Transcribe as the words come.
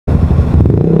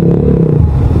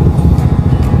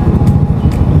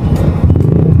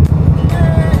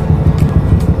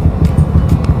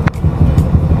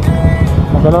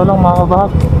Dalawa lang mga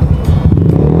kabahag.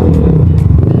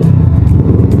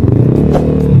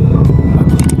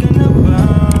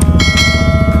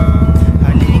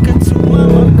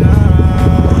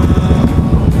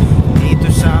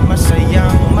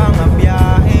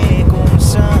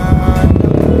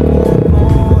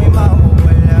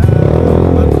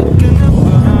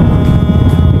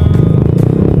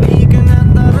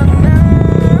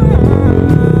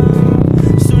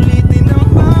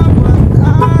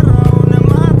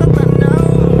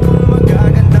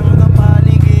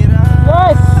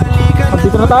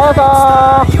 Dito na tayo sa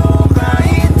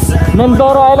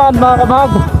Mindoro Island mga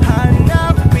kabahag.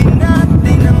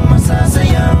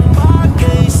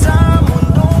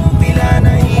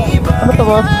 Ano to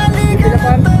boss?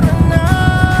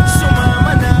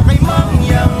 Sumama na kay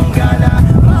Mangyang gala,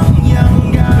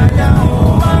 Mangyang gala,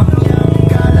 oh Mangyang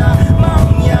gala,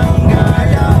 Mangyang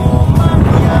gala, oh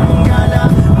Mangyang gala,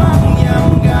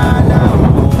 Mangyang gala.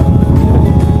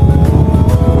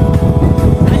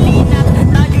 Halina't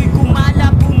tayo'y kumala,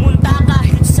 pumunta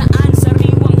kahit saan,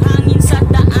 sariwang hangin sa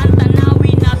daan,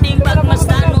 tanawin nating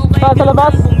pagmasdan o kay Sa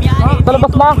labas? Sa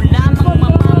labas na?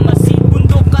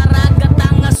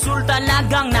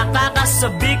 Talagang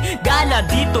nakakasabik, gala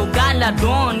dito, gala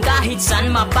doon, kahit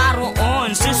saan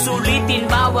maparoon,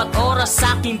 susulitin bawat oras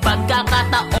sa aking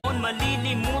pagkakataon,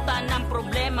 malilimutan ang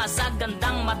problema sa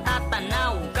gandang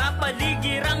matatanaw,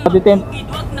 kapaligirang mabukid,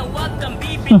 wag na wag kang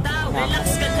bibitaw,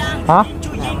 relax ka lang,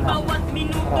 enjoyin bawat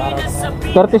minuto'y nasa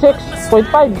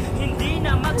 36.5. hindi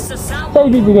na magsasawa, sa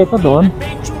ibibigay ko doon,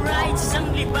 adventure rides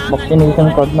ang libangan,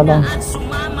 mag-inisan card na lang.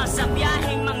 sumama sa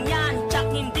biyaheng Mangyang,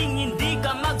 tsak hindi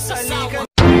ka magsasawa.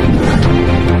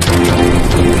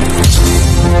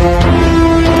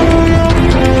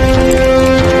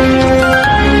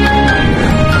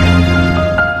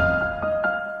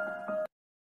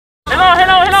 Hello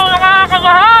mga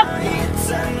kabahag!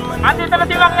 Andito na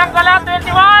si Mangyang Gala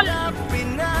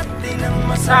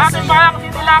 21 sa ating bayang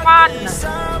titilakan.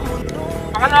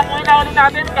 Pangalawang uwi ulit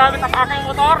natin gamit ang aking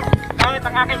motor, gamit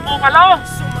ang aking bungalo.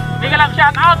 Bigyan lang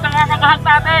shoutout sa mga kabahag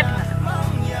natin.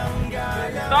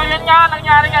 So yun nga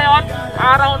nangyari ngayon,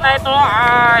 araw na ito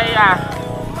ay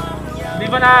di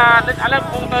ba natin alam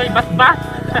kung ito'y basbas.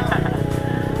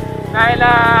 Dahil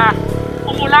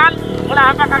umulan, mula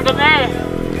pa kagabi,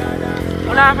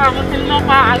 mula pa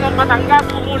Muntinlupa hanggang Batangas,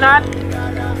 umulan.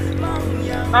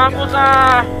 Tapos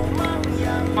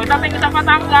pagdating sa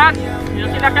Batangas, yung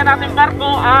sinakyan natin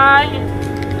barko ay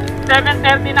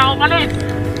 7:30 na umalis.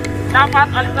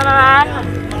 Dapat alis na lang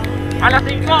alas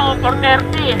 5 o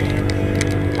 4:30.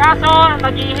 Kaso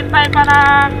naghihintay pa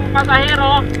ng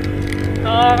pasahero, so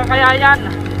kaya yan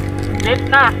late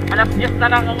na, alas 10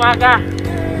 na ng umaga.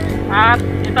 At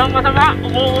itong masama,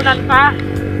 umuulan pa.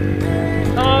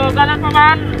 So ganun pa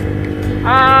man,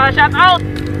 shout out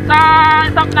sa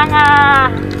staff ng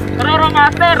Roro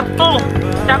Master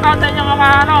 2. Shout out sa inyo mga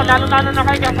lalo na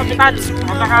kay Kapitan,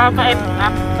 napakabait.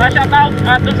 So shout out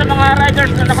dun sa mga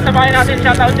riders na nakasabay natin,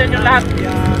 shout out sa inyo lahat.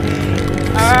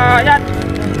 Yan,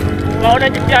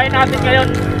 maulan yung biyahe natin ngayon,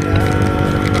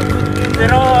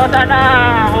 pero sana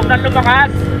huwag na lumakas.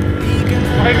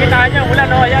 Makikita nyo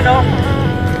ulan ayan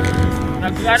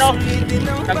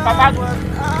nagpapag.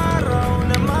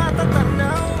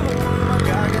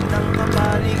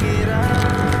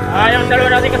 Yung dalawa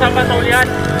natin kasama sa ulihan,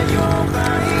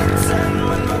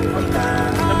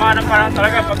 samahan parang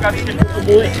talaga pagka dito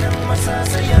uwi,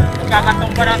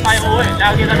 magkakantong pa na tayo uwi,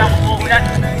 lagi na lang umuulan.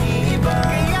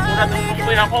 Muna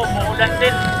tumutuloy ako, umuulan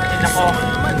din.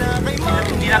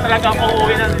 Hindi na talaga ako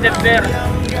uwi ng December.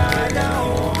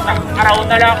 Araw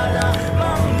na lang,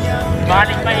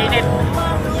 balik mainit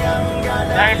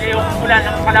dahil yung ulan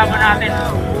ang kalaban natin.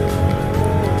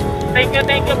 Thank you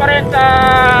pa rin sa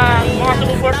mga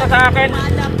sumuporta sa akin,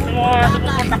 sa mga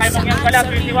sumuporta kay Mangyang Gala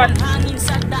 21.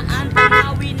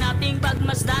 Tanawin nating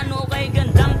pagmasdan o kay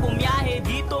gandang bumiyahe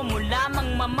dito mo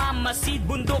lamang mamamasid,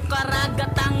 bundok,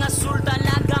 karagat, ang asul,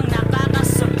 talagang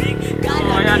nakakasabik,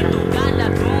 gala dito, gala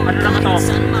doon, ano naman to?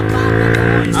 saan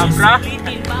maparoon,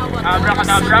 susulitin bawat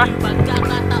Abra-kadabra.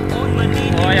 pagkakataon,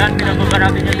 malilimutan. So ayan, pinababa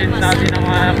natin yung lens natin ng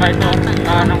ito,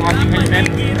 ng ating helmet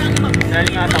dahil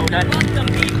nga sa ulan.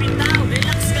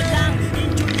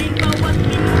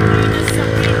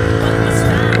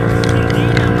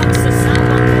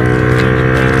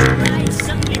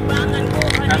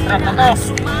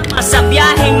 Sa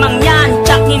biyaheng Mangyang,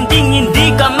 tsak hindi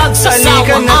ka magsasawa.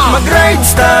 Halika na't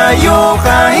mag-rides tayo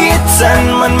kahit saan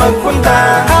man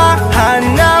magpunta.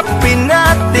 Hahanapin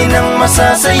natin ang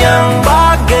masasayang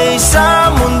bagay sa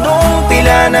mundong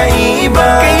tila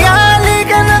naiiba. Kaya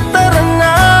halika na't tara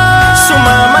na,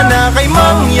 sumama na kay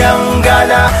Mangyang Gala.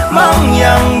 gala,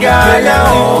 Mangyang gala,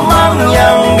 oh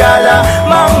Mangyang gala,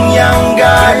 Mangyang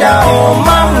gala, oh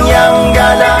Mangyang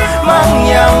gala,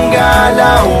 Mangyang gala,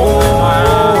 oh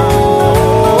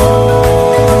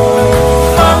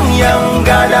Mangyang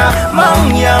gala,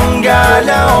 Mangyang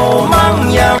gala, oh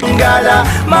Mangyang gala,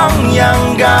 Mangyang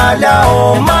gala,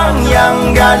 oh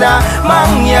Mangyang gala,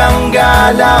 Mangyang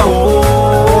gala, oh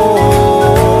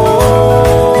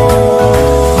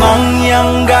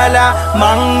Mangyang gala,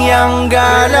 Mangyang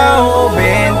gala, oh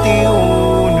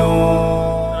 21.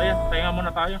 So ayan, pahinga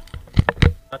muna tayo.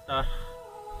 At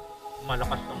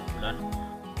malakas ng ulan.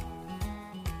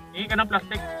 Hingi ka ng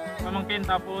plastic, pamangkin,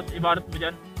 tapos ibalot mo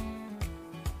dyan.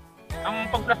 Ang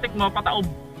pag-plastic mo, pataob.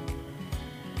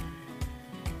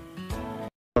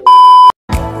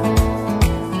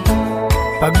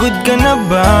 Pagod ka na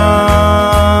ba?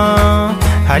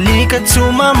 Halika't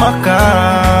sumama ka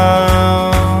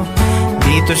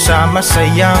dito sa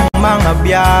masayang mga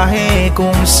biyahe,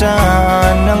 kung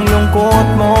saan ang lungkot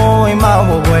mo ay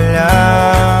mawawala.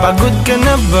 Pagod ka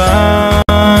na ba?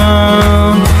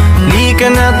 Halika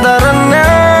na, tara na.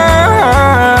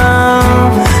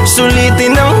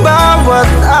 Sulitin ang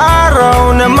bawat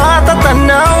araw na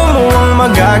matatanaw mo ang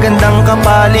magagandang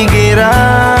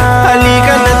kapaligiran.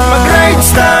 Halika na't mag-rides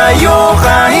tayo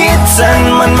kahit saan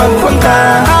man magpunta.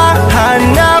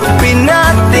 Hahanapin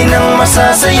natin ang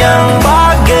masasayang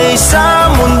bagay sa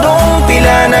mundong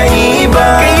tila naiiba.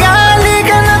 Kaya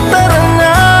halika na, tara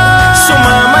na.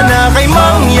 Sumama na kay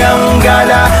Mangyang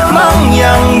gala,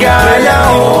 Mangyang gala,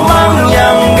 oh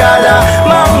Mangyang gala,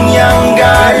 Mangyang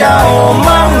gala, oh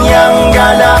Mangyang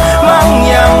gala,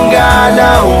 Mangyang gala,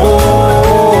 oh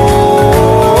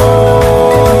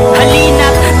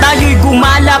Halina't tayo'y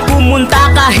gumala, pumunta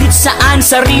kahit saan.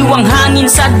 Sariwang hangin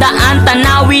sa daan,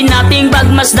 tanawin nating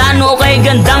pagmasdan. O kay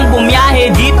gandang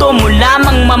bumiyahe dito mo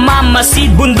lamang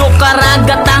mamamasid. Bundok,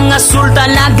 karagatang asul,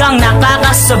 talagang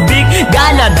nakakasabik.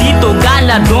 Gala dito,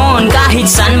 gala doon, kahit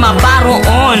saan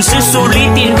maparoon.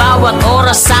 Susulitin bawat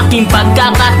oras sa aking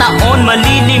pagkakataon.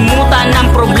 Malilimutan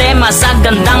ang problema sa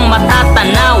gandang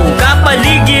matatanaw.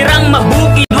 Kapaligirang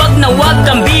mabukid, wag na wag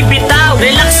kang bibitaw.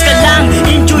 Relax ka lang,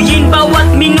 enjoyin bawat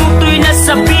minuto'y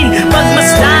nasabin.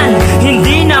 Pagmasdan,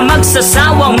 hindi na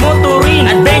magsasawang motorin.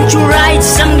 Adventure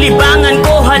rides ang libangan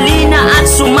ko, halina at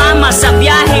sumama sa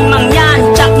biyaheng Mangyang.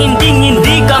 Tsak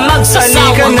hindi ka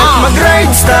magsasawa. Halika na't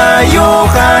mag-rides tayo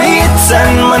kahit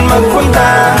saan man magpunta.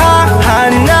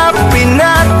 Hahanapin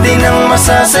natin ang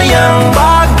masasayang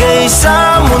bagay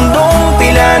sa mundong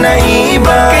tila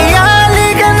naiiba. Kaya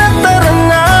halika na't tara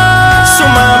na.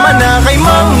 Sumama na kay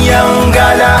Mangyang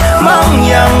gala,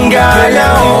 Mangyang gala,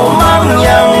 oh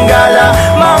Mangyang gala,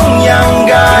 Mangyang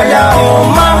gala, oh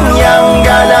Mangyang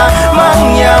gala,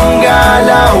 Mangyang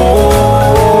gala, oh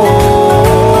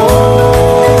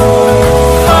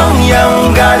Mangyang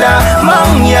gala,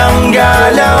 Mangyang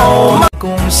gala, oh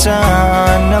kung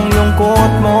saan ang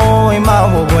lungkot mo ay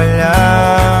mawawala.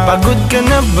 Pagod ka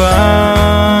na ba?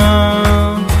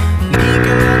 Di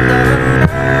ka na, tara na.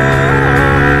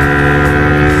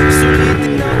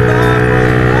 Sulitin ang bawat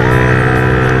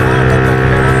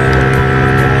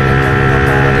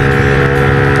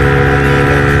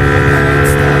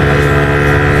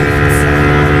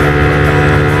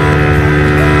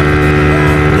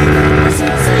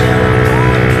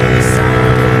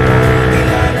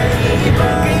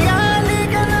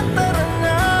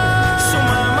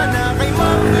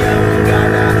Mangyang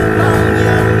gala, Mangyang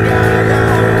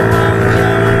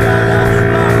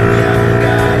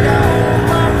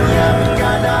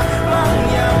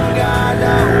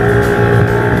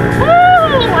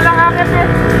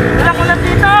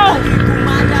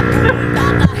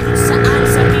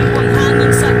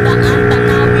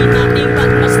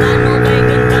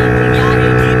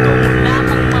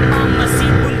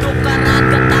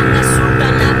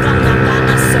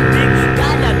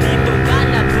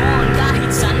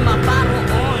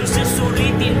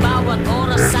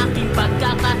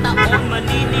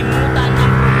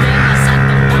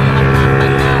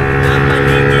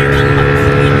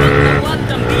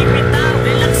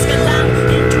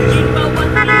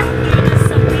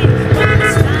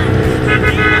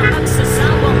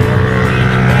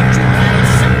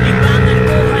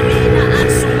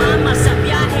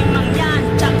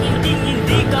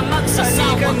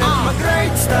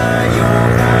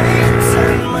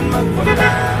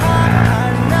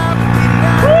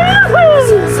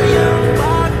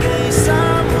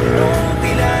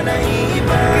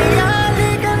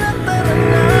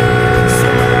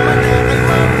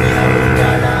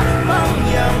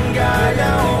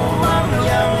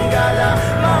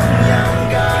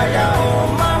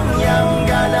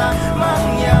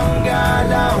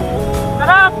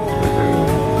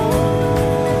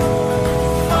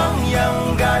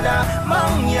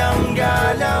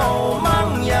Mangyang-gala, oh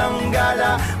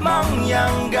Mangyang-gala,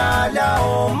 Mangyang-gala,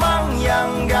 oh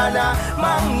Mangyang-gala,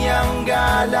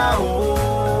 Mangyang-gala, oh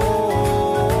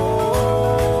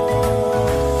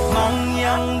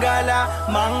Mangyang-gala,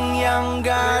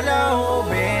 Mangyang-gala, oh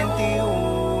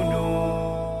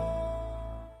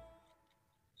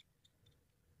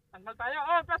 21. Tanggal tayo.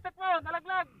 Oh, plastic mo,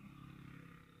 nalaglag.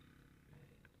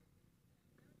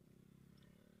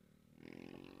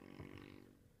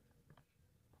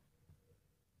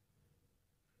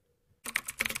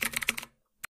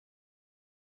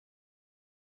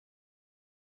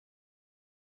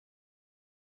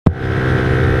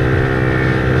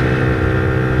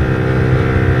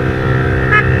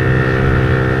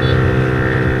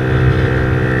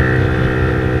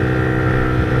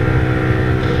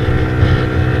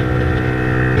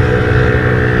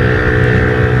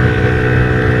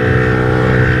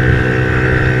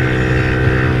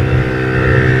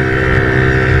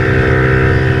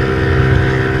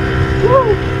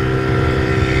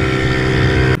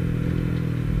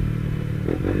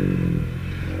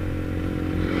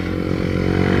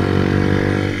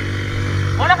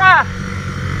 Wala ka!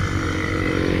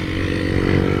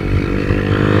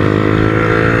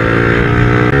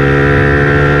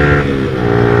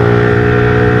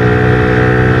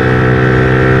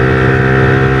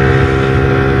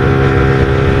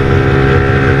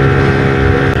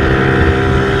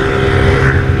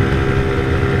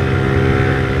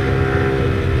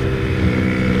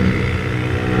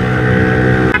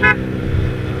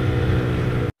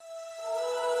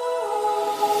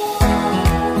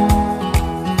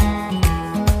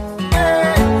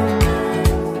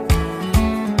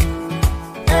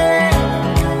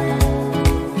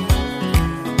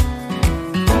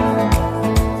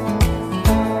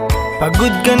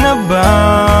 Pagod ka na ba?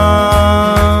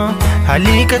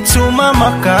 Halika't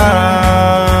sumama ka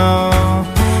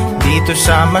dito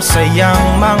sa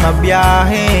masayang mga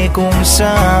biyahe, kung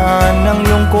saan ang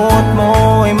lungkot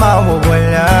mo ay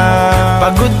mawawala.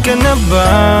 Pagod ka na ba?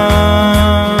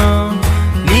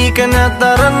 Halika na,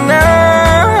 tara na.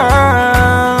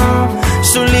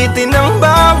 Sulitin ang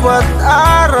bawat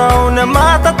araw na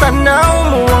matatanaw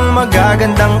mo ang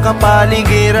magagandang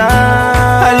kapaligiran.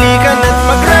 Halika na't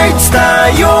mag-rides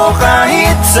tayo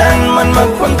kahit saan man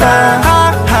magpunta.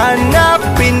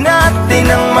 Hahanapin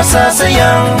natin ang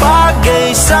masasayang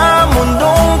bagay sa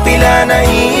mundong tila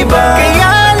naiiba.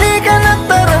 Kaya halika na,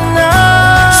 tara na.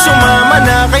 Sumama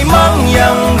na kay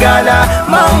Mangyang-gala,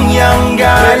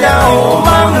 Mangyang-gala, oh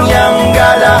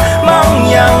Mangyang-gala,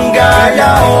 Mangyang-gala,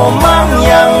 oh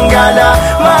Mangyang-gala,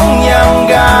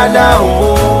 Mangyang-gala,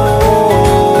 oh.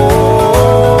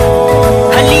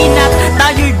 Halina't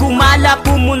tayo'y gumala,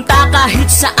 pumunta kahit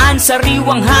saan.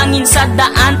 Sariwang hangin sa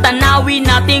daan, tanawin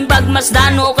nating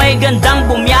pagmasdan. O kay gandang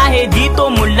bumiyahe, dito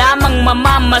mo lamang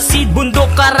mamamasid.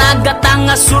 Bundok, karagat, ang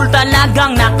asul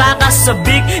talagang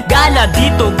nakakasabik. Gala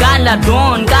dito, gala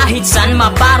doon, kahit saan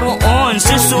maparoon.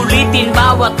 Susulitin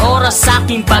bawat oras sa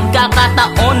aking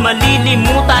pagkakataon.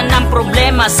 Malilimutan ang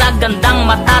problema sa gandang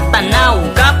matatanaw.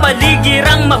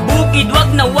 Kapaligirang mabukid,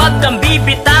 wag na wag kang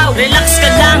bibitaw. Relax ka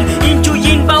lang,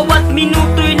 enjoyin bawat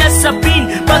minuto'y nasapin.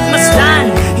 Pagmasdan,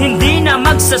 hindi na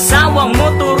magsasawang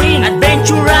motorin.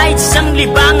 Adventure rides ang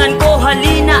libangan ko,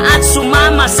 halina at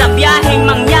sumama sa biyaheng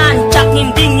Mangyang. Tsak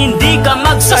hindi ka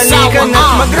magsasawa. Halika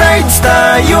na't mag-rides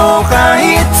tayo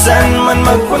kahit saan man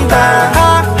magpunta.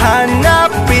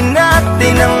 Hahanapin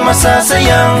natin ang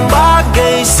masasayang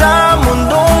bagay sa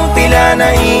mundong tila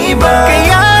naiiba.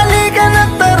 Kaya halika na,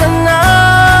 tara na.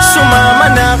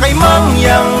 Sumama na kay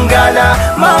Mangyang-gala,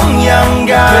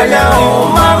 Mangyang-gala,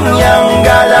 oh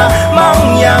Mangyang-gala,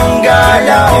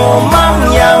 Mangyang-gala, oh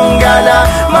Mangyang-gala,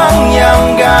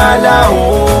 Mangyang-gala,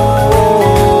 oh.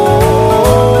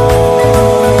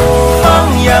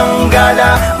 Mangyang-gala,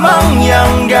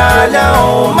 Mangyang-gala,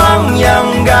 oh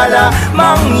Mangyang-gala,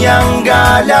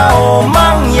 Mangyang-gala, oh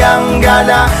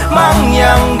Mangyang-gala,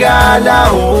 Mangyang-gala,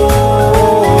 oh.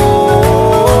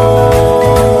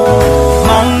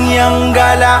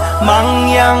 Mangyang-gala,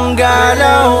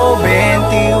 Mangyang-gala, oh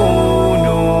 21.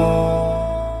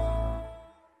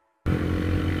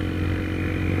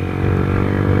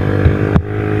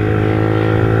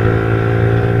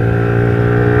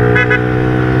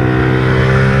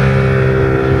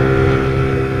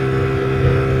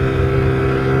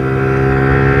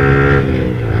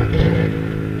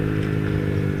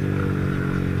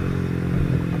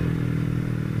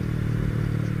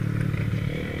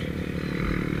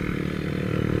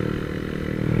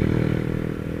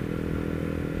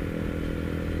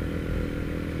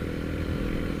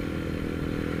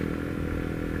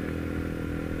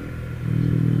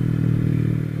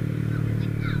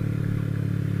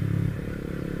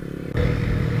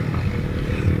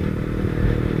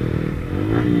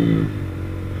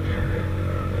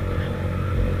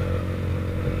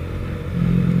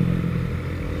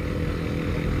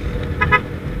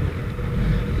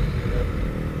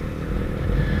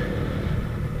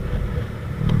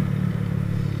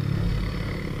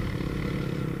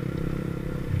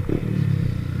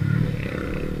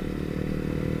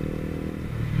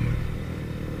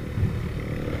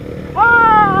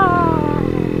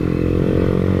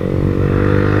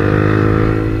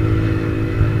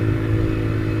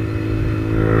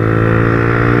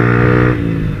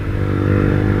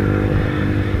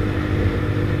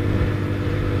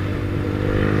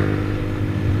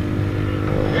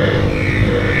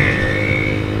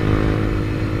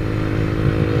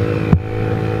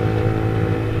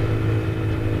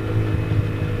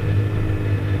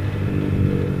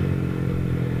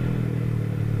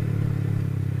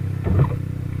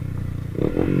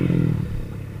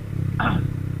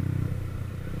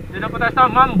 tayo sa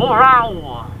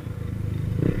Mamburao.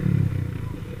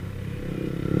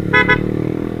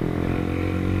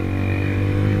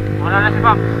 Wala na si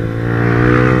Pops.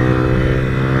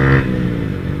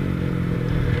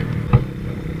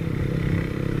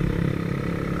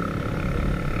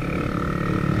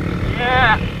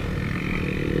 Yeah.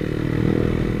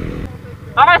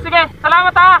 Okay, sige.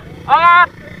 Salamat ha. Ingat.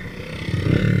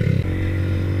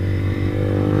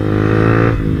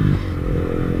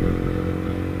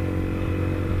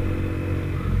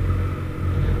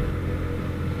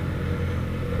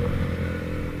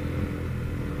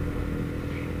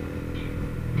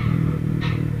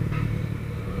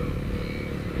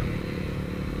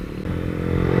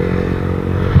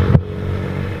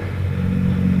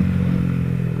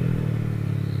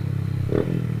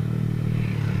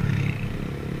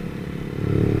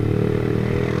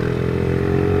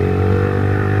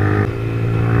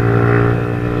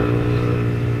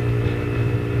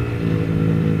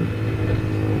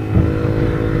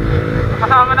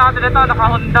 Kasama natin ito,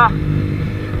 naka-Honda.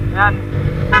 Yan.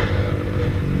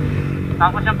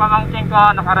 Tapos yung pamangking ko,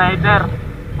 naka-rider.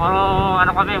 Puro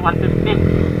ano kami, 150.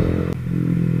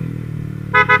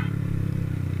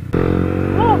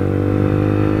 Woo!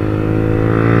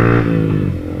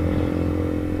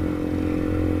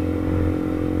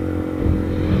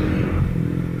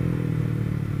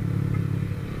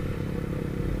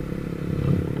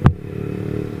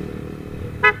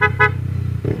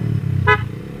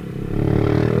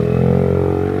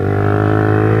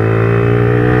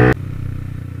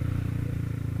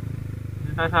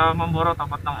 Sa Mamburao,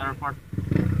 tapat ng airport.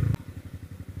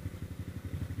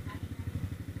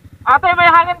 Ate, may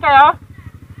hangin kayo?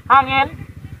 Hangin?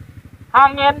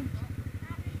 Hangin?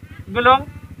 Gulong?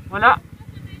 Wala?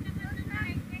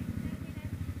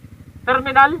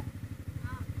 Terminal?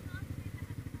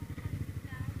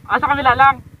 Sa kabila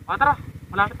lang. Tara,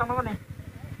 malapit lang naman eh.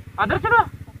 Diretso na,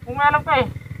 kung may alam ka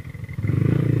eh.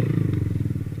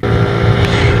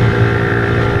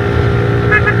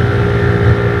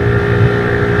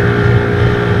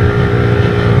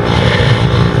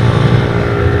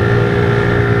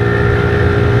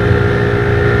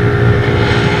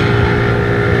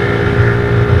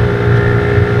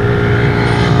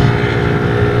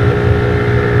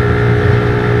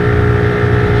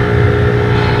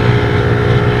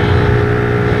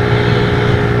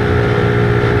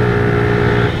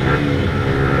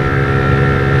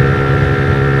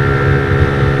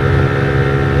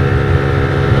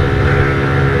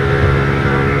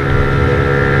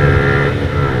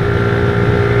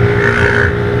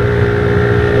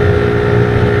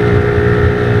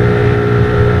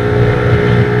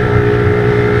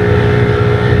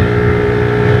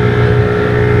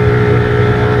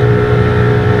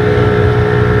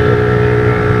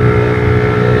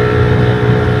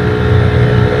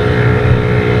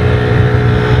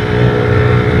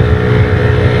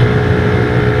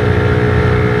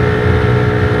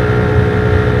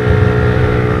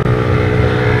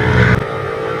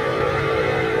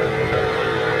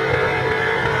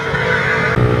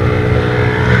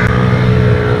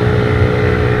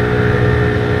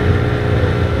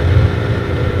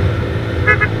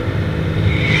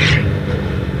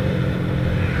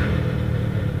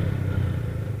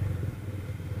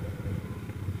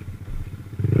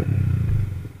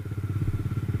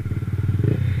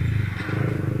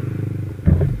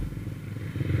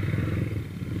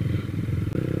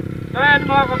 Ayan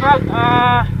mga kabrad,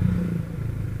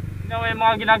 may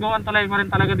mga ginagawang tulay pa rin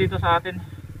talaga dito sa atin.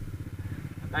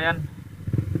 At ayan,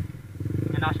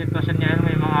 yun ang sitwasyon niya,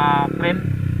 may mga crane,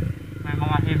 may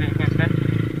mga heavy equipment,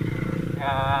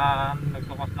 kaya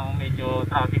nagtukos ng medyo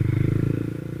traffic.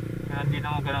 Kaya hindi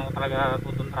naman ganun talaga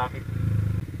tutong traffic.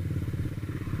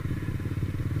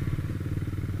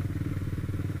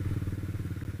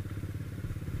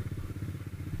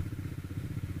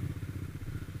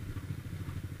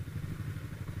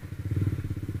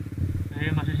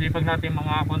 Masisipag natin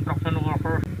mga construction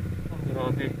worker.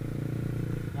 Grabe.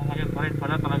 Ngayon pa rin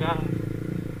pala talaga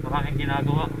maraming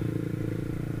ginagawa.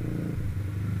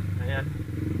 Ayan.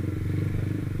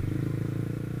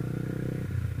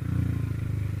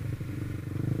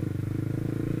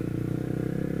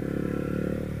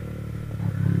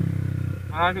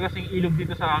 Marami kasing ilog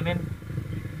dito sa amin.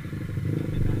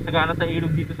 Sagana sa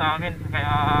ilog dito sa amin.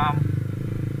 Kaya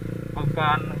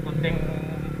pagka kunting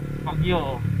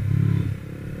bagyo,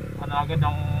 agad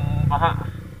ang baha.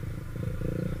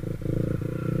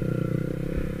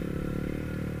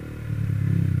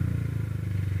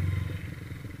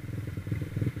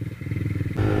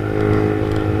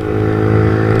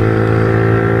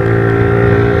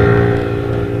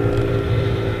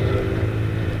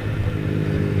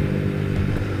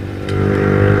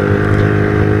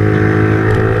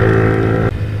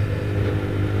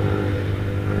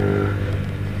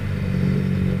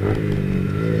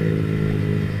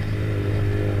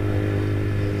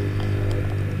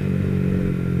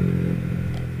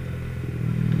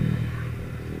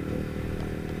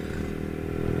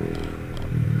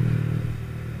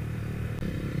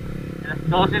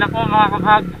 So sila po mga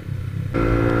kabhag.